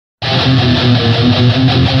Green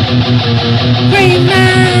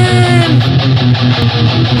Man!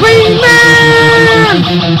 Green Man!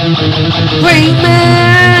 Green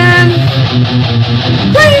Man!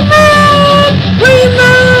 Green Man! Green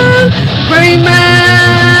Man! Green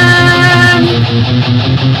Man!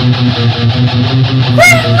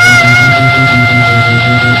 Green Man!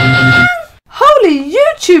 Holy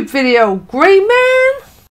YouTube video, Green Man!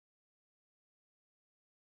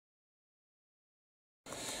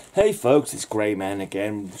 Hey folks, it's Grey Man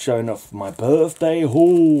again, showing off my birthday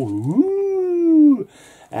haul. Woo!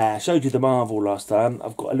 Showed you the Marvel last time.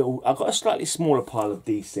 I've got a slightly smaller pile of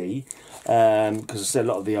DC because I said a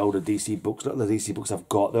lot of the older DC books. A lot of the DC books I've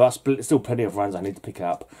got. There are still plenty of runs I need to pick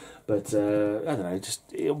up, but I don't know. Just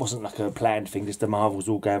it wasn't like a planned thing. Just the Marvels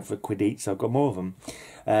all going for £1 each, so I've got more of them.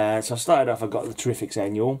 So I started off. I got the Terrifics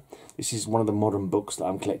Annual. This is one of the modern books that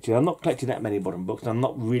I'm collecting. I'm not collecting that many modern books. I'm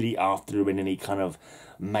not really after them in any kind of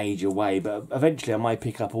major way, but eventually I might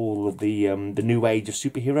pick up all of the new age of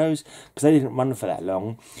superheroes because they didn't run for that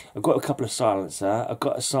long. I've got a couple of Silencer. I've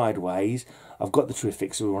got a Sideways. I've got the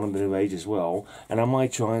Terrifics, who are one of the new age as well, and I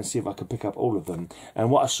might try and see if I can pick up all of them.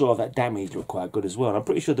 And what I saw of that Damage looked quite good as well. And I'm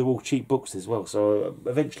pretty sure they're all cheap books as well, so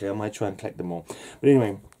eventually I might try and collect them all. But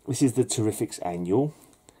anyway, this is the Terrifics Annual.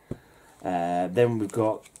 Then we've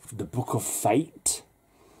got the Book of Fate.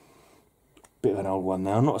 Bit of an old one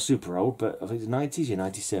now, not super old, but I think it's 90s or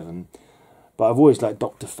 97. But I've always liked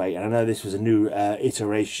Dr. Fate, and I know this was a new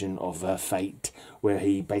iteration of Fate, where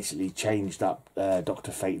he basically changed up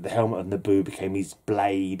Dr. Fate. The helmet and the bow became his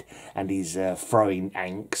blade and his throwing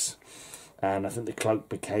axe. And I think the cloak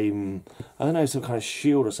became, I don't know, some kind of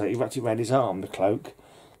shield or something. He wrapped it around his arm, the cloak.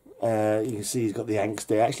 You can see he's got the axe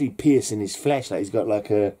there, actually piercing his flesh. Like he's got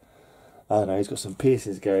like a, I don't know, he's got some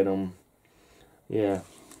piercings going on. Yeah.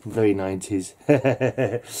 Very 90s.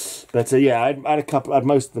 But yeah, I had a couple. I had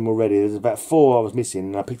most of them already. There's about 4 I was missing,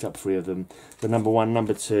 and I picked up 3 of them. The number 1,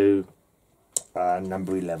 number 2,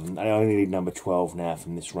 number 11. I only need number 12 now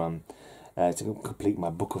from this run to complete my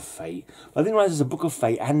Book of Fate. I didn't realise there's a Book of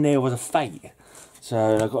Fate, and there was a Fate.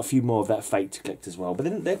 So I've got a few more of that Fate to collect as well. But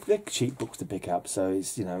then they're cheap books to pick up, so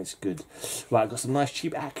it's, you know, it's good. Right, I've got some nice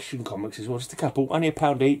cheap Action Comics as well, just a couple, only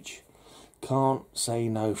 £1 each. Can't say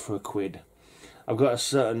no for £1. I've got a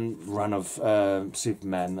certain run of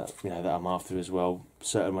Superman that, you know, that I'm after as well.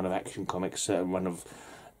 Certain run of Action Comics, certain run of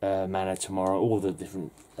Man of Tomorrow, all the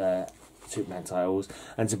different Superman titles.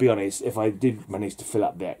 And to be honest, if I did manage to fill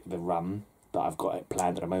up the run that I've got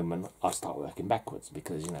planned at the moment, I'll start working backwards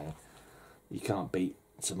because, you know, you can't beat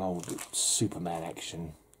some old Superman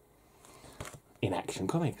action in Action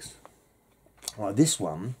Comics. Right, this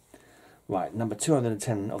one, right, number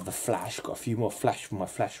 210 of the Flash. Got a few more Flash from my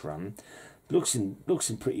Flash run. Looks in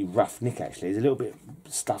pretty rough nick actually. There's a little bit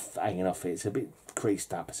of stuff hanging off it. It's a bit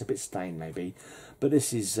creased up. It's a bit stained maybe. But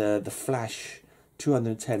this is the Flash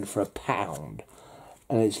 210 for £1,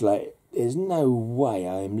 and it's like there's no way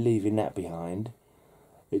I am leaving that behind.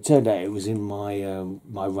 It turned out it was in my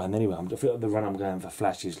my run anyway. I feel like the run I'm going for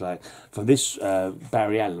Flash is like from this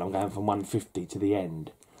Barry Allen. I'm going from 150 to the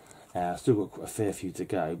end. I've still got a fair few to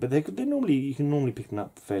go, but they're normally, you can normally pick them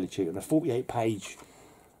up fairly cheap. And a 48-page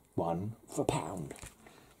one for £1.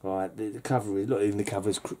 Right, the cover is, look, even the cover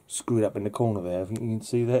is screwed up in the corner there. I think you can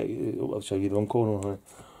see that. I'll show you the wrong corner.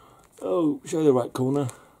 Oh, show the right corner.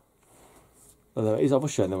 Oh, there it is. I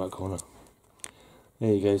was showing the right corner.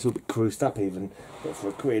 There you go. It's all a bit creased up even, but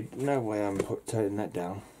for £1, no way I'm turning that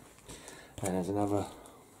down. And there's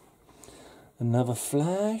another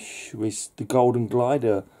Flash. With the Golden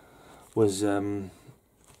Glider was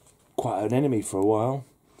quite an enemy for a while.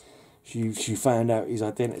 She found out his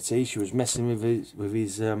identity. She was messing with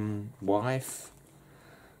his wife.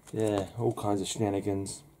 Yeah, all kinds of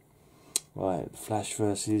shenanigans. Right, Flash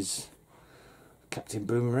versus Captain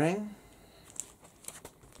Boomerang.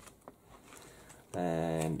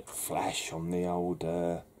 And Flash on the old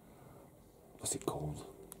what's it called?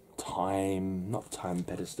 Not time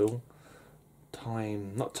pedestal.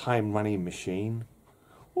 Not time running machine.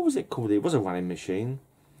 What was it called? It was a running machine,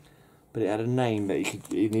 but it had a name that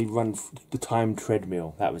he'd run the time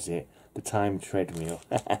treadmill. That was it. The time treadmill.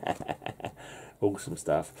 Awesome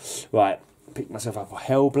stuff. Right, pick myself up a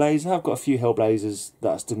Hellblazer. I've got a few Hellblazers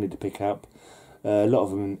that I still need to pick up. A lot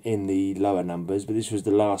of them in the lower numbers, but this was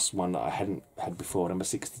the last one that I hadn't had before, number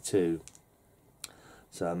 62.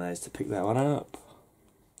 So I managed to pick that one up.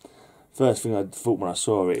 First thing I thought when I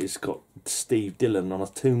saw it, it's got Steve Dillon on a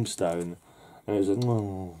tombstone. And it was like,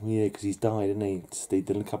 oh, yeah, because he's died, hasn't he? Steve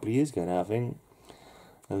Dillon a couple of years ago now, I think.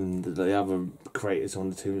 And the other creators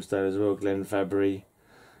on the tombstone as well, Glenn Fabry,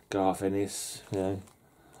 Garth Ennis, you know.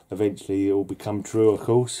 Eventually it will become true, of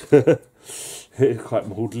course. It's quite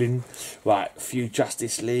maudlin. Right, a few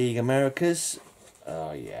Justice League Americas.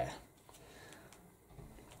 Oh yeah.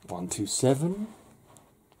 127.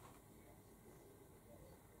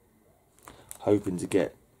 Hoping to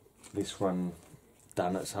get this one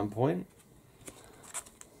done at some point.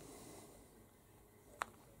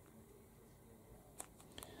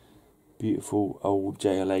 Beautiful old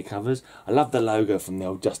JLA covers. I love the logo from the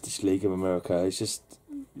old Justice League of America. It's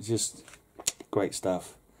just great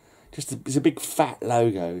stuff. It's a big fat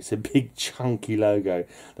logo. It's a big chunky logo.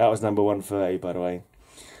 That was number 130, by the way.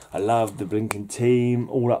 I love the blinking team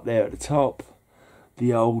all up there at the top.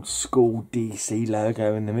 The old school DC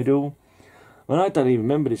logo in the middle. Well, I don't even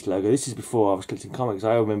remember this logo. This is before I was collecting comics.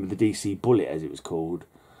 I remember the DC Bullet, as it was called.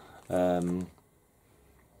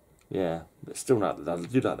 Yeah, but still not. I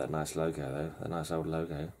do like that nice logo though. That nice old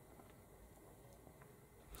logo.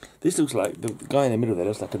 This looks like the guy in the middle there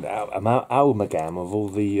looks like an amalgam of all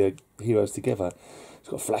the heroes together. It's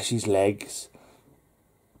got Flash's legs,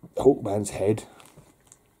 Hawkman's head.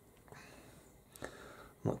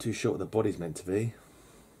 Not too sure what the body's meant to be.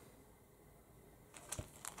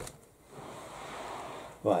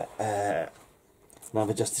 Right,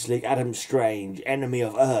 another Justice League. Adam Strange, Enemy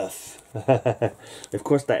of Earth. Of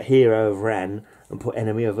course, that hero ran and put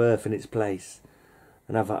Enemy of Earth in its place.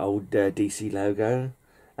 Another old DC logo.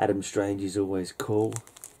 Adam Strange is always cool.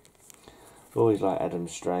 Always like Adam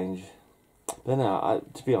Strange. But no,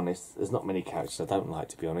 to be honest, there's not many characters I don't like,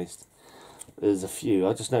 to be honest. There's a few.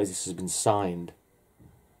 I just noticed this has been signed.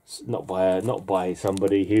 Not by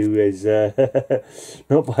somebody who is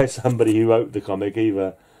not by somebody who wrote the comic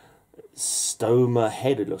either. Stoma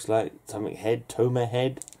Head, it looks like. Something Head, Toma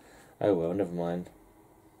Head. Oh well, never mind.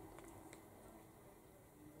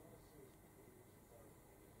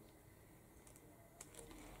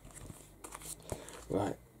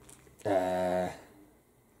 Right.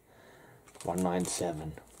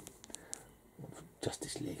 197.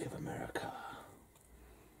 Justice League of America.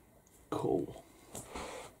 Cool.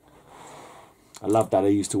 I love that. I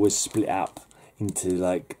used to always split up into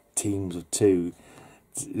like teams of two.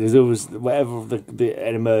 There's always, whatever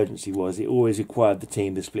an emergency was, it always required the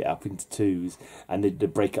team to split up into twos, and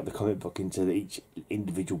they'd break up the comic book into each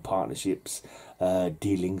individual partnerships,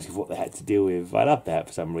 dealings with what they had to deal with. I love that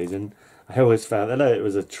for some reason. I always found, I know it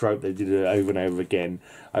was a trope they did it over and over again.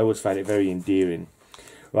 I always found it very endearing.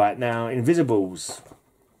 Right, now, Invisibles.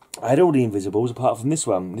 I had all the Invisibles apart from this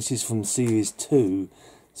one. This is from Series 2.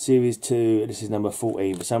 Series 2, this is number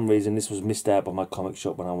 14. For some reason, this was missed out by my comic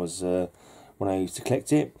shop when I used to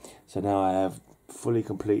collect it. So now I have fully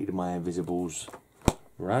completed my Invisibles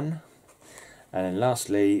run. And then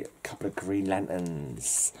lastly, a couple of Green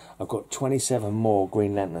Lanterns. I've got 27 more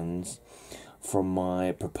Green Lanterns from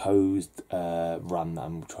my proposed run that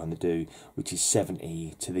I'm trying to do, which is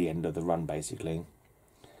 70 to the end of the run, basically.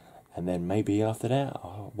 And then maybe after that,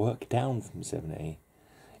 I'll work down from 70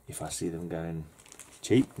 if I see them going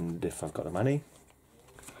cheap and if I've got the money.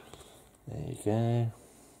 There you go.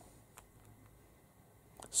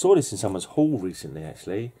 Saw this in someone's haul recently,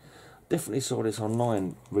 actually. Definitely saw this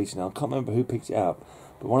online recently. I can't remember who picked it up,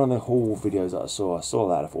 but one of the haul videos that I saw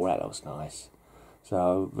that. I thought, that looks nice.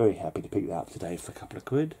 So very happy to pick that up today for a couple of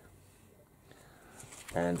quid.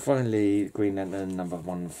 And finally, Green Lantern number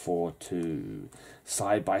 142,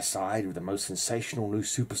 side by side with the most sensational new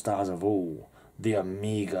superstars of all, the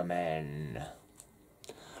Omega Men.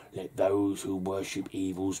 Let those who worship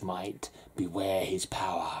evil's might beware his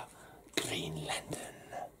power. Green Lantern.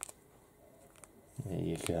 There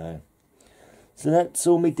you go. So that's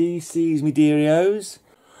all my DCs, me dearios.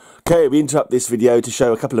 Okay, we interrupt this video to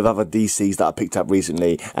show a couple of other DCs that I picked up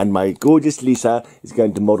recently, and my gorgeous Lisa is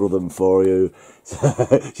going to model them for you.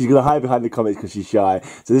 She's going to hide behind the comments because she's shy.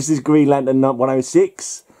 So this is Green Lantern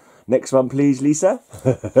 106. Next one, please, Lisa.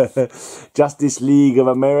 Justice League of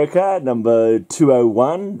America, number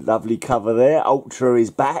 201. Lovely cover there. Ultra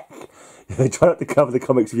is back. Try not to cover the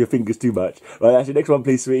comics with your fingers too much. Right, actually, next one,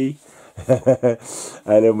 please, sweetie. And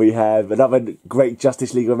then we have another great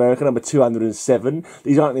Justice League of America, number 207.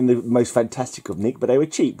 These aren't in the most fantastic of Nick, but they were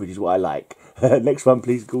cheap, which is what I like. Next one,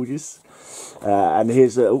 please, gorgeous. And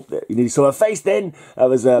here's oh, you need to saw her face then. That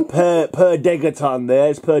was Per Degaton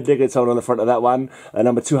there. It's Per Degaton on the front of that one.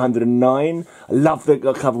 Number 209. I love the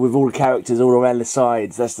cover with all the characters all around the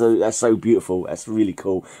sides. That's so beautiful. That's really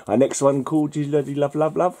cool. Our next one called You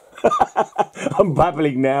Love. I'm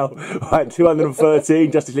babbling now. Right,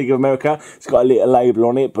 213, Justice League of America. It's got a little label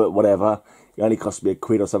on it, but whatever. It only cost me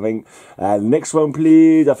 £1 or something. And the next one,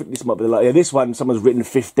 please. I think this might be like, yeah, this one, someone's written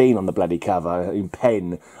 15 on the bloody cover in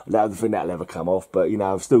pen. I don't think that'll ever come off, but you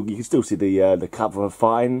know, you can still see the cover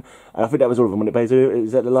fine. And I think that was all of them. When it pays,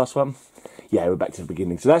 is that the last one? Yeah, we're back to the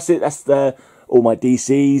beginning. So that's it. That's all my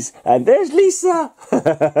DCs. And there's Lisa.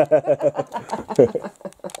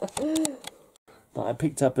 That I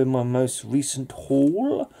picked up in my most recent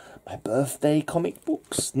haul. My birthday comic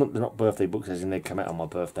books. They're not birthday books as in they come out on my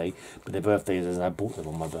birthday, but they're birthdays as in I bought them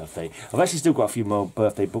on my birthday. I've actually still got a few more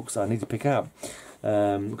birthday books that I need to pick up.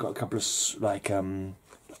 Got a couple of like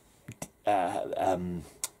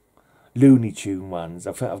Looney Tune ones.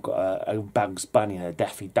 I think I've got a Bugs Bunny and a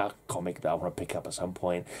Daffy Duck comic that I want to pick up at some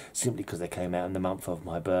point, simply because they came out in the month of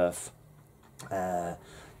my birth.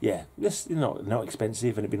 Yeah, just not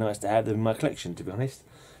expensive, and it'd be nice to have them in my collection, to be honest.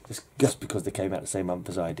 Just because they came out the same month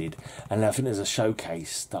as I did. And I think there's a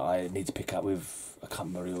showcase that I need to pick up with, I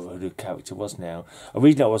can't remember who the character was now.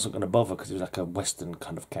 Originally I wasn't going to bother because it was like a Western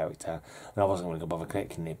kind of character, and I wasn't going to bother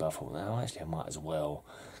collecting it, but I thought, no, actually I might as well.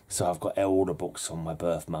 So I've got all the books on my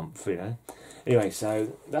birth month, you know. Anyway,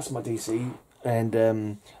 so that's my DC, and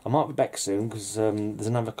I might be back soon because there's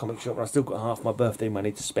another comic shop where I still got half my birthday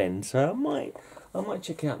money to spend, so I might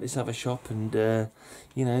check out this other shop and,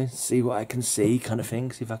 you know, see what I can see, kind of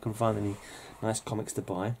thing, see if I can find any nice comics to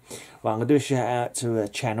buy. Well, I'm going to do a shout out to a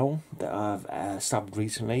channel that I've subbed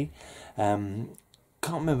recently. Can't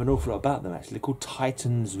remember an awful lot about them, actually. They're called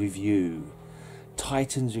Titans Review.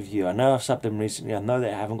 Titans Review. I know I've subbed them recently. I know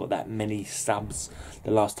they haven't got that many subs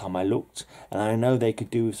the last time I looked. And I know they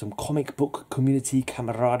could do with some comic book community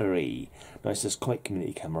camaraderie. No, it's just comic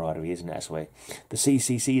community camaraderie, isn't it? That's the way. The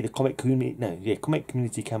CCC, the comic community, comic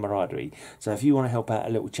community camaraderie. So if you want to help out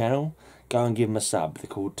a little channel, go and give them a sub. They're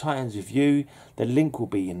called Titans Review. The link will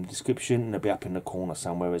be in the description, and they'll be up in the corner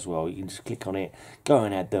somewhere as well. You can just click on it, go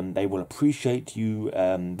and add them. They will appreciate you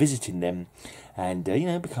visiting them, and you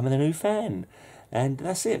know, becoming a new fan. And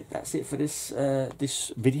that's it. That's it for this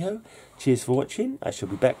this video. Cheers for watching. I shall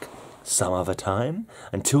be back some other time.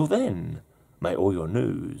 Until then, may all your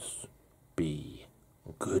news be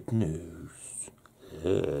good news.